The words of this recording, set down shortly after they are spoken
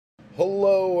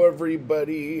Hello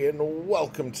everybody, and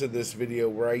welcome to this video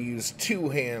where I use two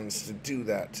hands to do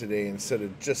that today instead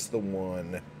of just the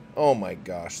one. Oh my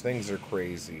gosh, things are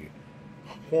crazy.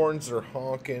 Horns are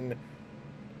honking,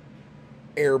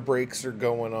 air brakes are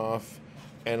going off,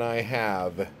 and I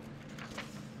have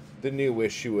the new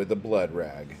issue of the Blood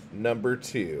Rag, number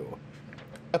 2,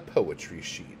 a poetry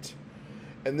sheet.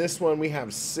 And this one we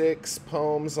have 6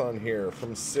 poems on here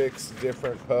from 6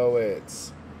 different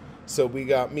poets. So we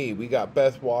got me, we got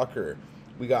Beth Walker,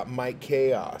 we got Mike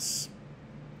Chaos,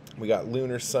 we got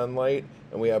Lunar Sunlight,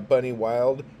 and we have Bunny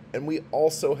Wild, and we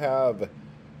also have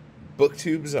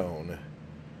Booktube's own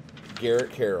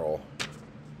Garrett Carroll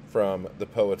from the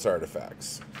Poet's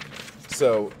Artifacts.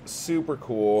 So super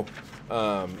cool.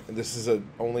 This is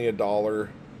only $1,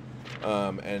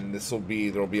 and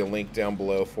there'll be a link down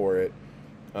below for it,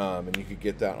 and you could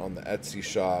get that on the Etsy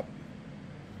shop.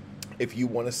 If you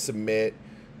want to submit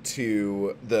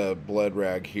to the Blood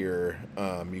Rag here,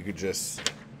 you could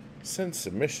just send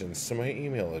submissions to my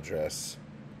email address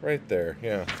right there.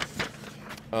 Yeah.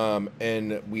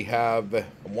 And we have, I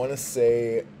want to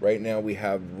say right now we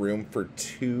have room for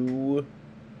two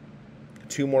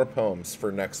more poems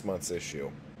for next month's issue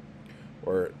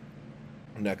or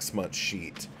next month's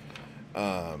sheet.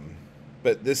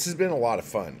 But this has been a lot of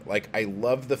fun. Like, I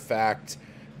love the fact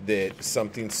that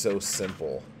something so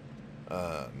simple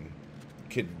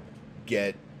could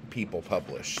get people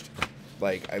published.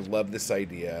 Like, I love this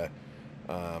idea.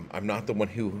 I'm not the one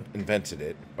who invented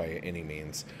it by any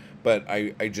means, but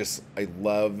I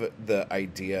love the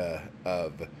idea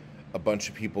of a bunch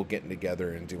of people getting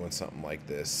together and doing something like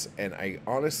this. And I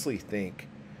honestly think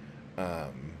I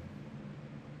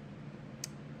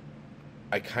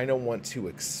kind of want to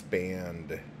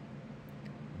expand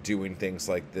doing things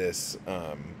like this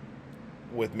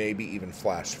with maybe even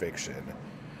flash fiction.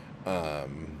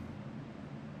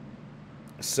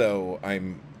 So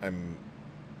I'm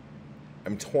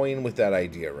toying with that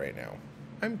idea right now.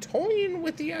 I'm toying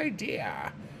with the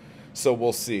idea. So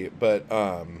we'll see. But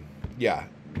yeah,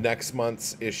 next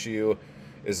month's issue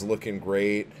is looking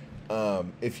great.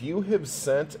 If you have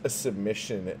sent a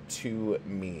submission to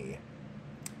me,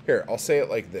 here, I'll say it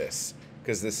like this,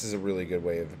 because this is a really good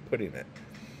way of putting it.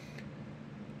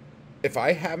 If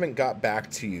I haven't got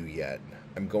back to you yet,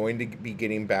 I'm going to be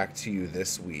getting back to you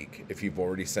this week if you've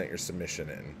already sent your submission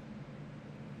in.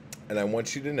 And I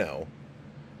want you to know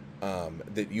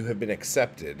that you have been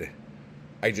accepted.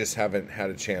 I just haven't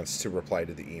had a chance to reply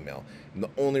to the email. And the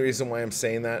only reason why I'm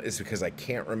saying that is because I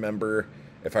can't remember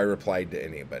if I replied to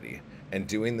anybody. And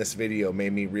doing this video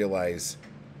made me realize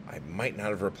I might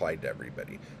not have replied to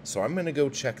everybody. So I'm going to go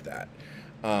check that.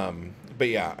 But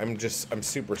yeah, I'm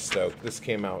super stoked. This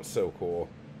came out so cool.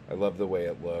 I love the way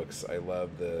it looks. I love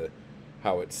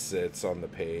how it sits on the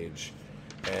page.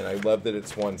 And I love that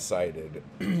it's one-sided.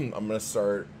 I'm going to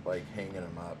start like hanging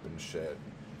them up and shit,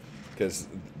 because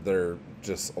they're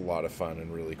just a lot of fun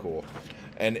and really cool.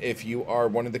 And if you are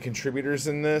one of the contributors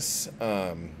in this,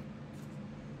 I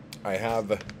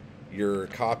have your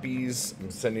copies.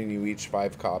 I'm sending you each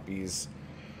 5 copies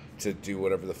to do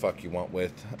whatever the fuck you want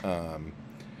with.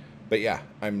 But yeah,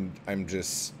 I'm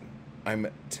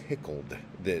tickled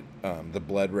that the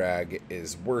Blood Rag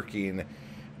is working,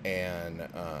 and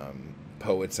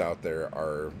poets out there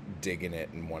are digging it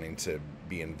and wanting to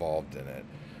be involved in it.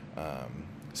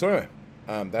 So anyway,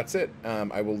 that's it.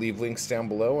 I will leave links down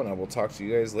below, and I will talk to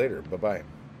you guys later. Bye-bye.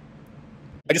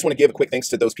 I just want to give a quick thanks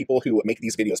to those people who make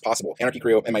these videos possible. Anarchy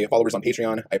Crew and my followers on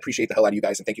Patreon. I appreciate the hell out of you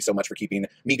guys, and thank you so much for keeping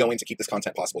me going to keep this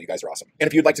content possible. You guys are awesome. And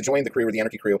if you'd like to join the crew or the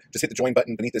Anarchy Crew, just hit the join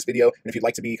button beneath this video. And if you'd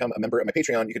like to become a member of my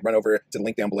Patreon, you can run over to the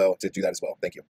link down below to do that as well. Thank you.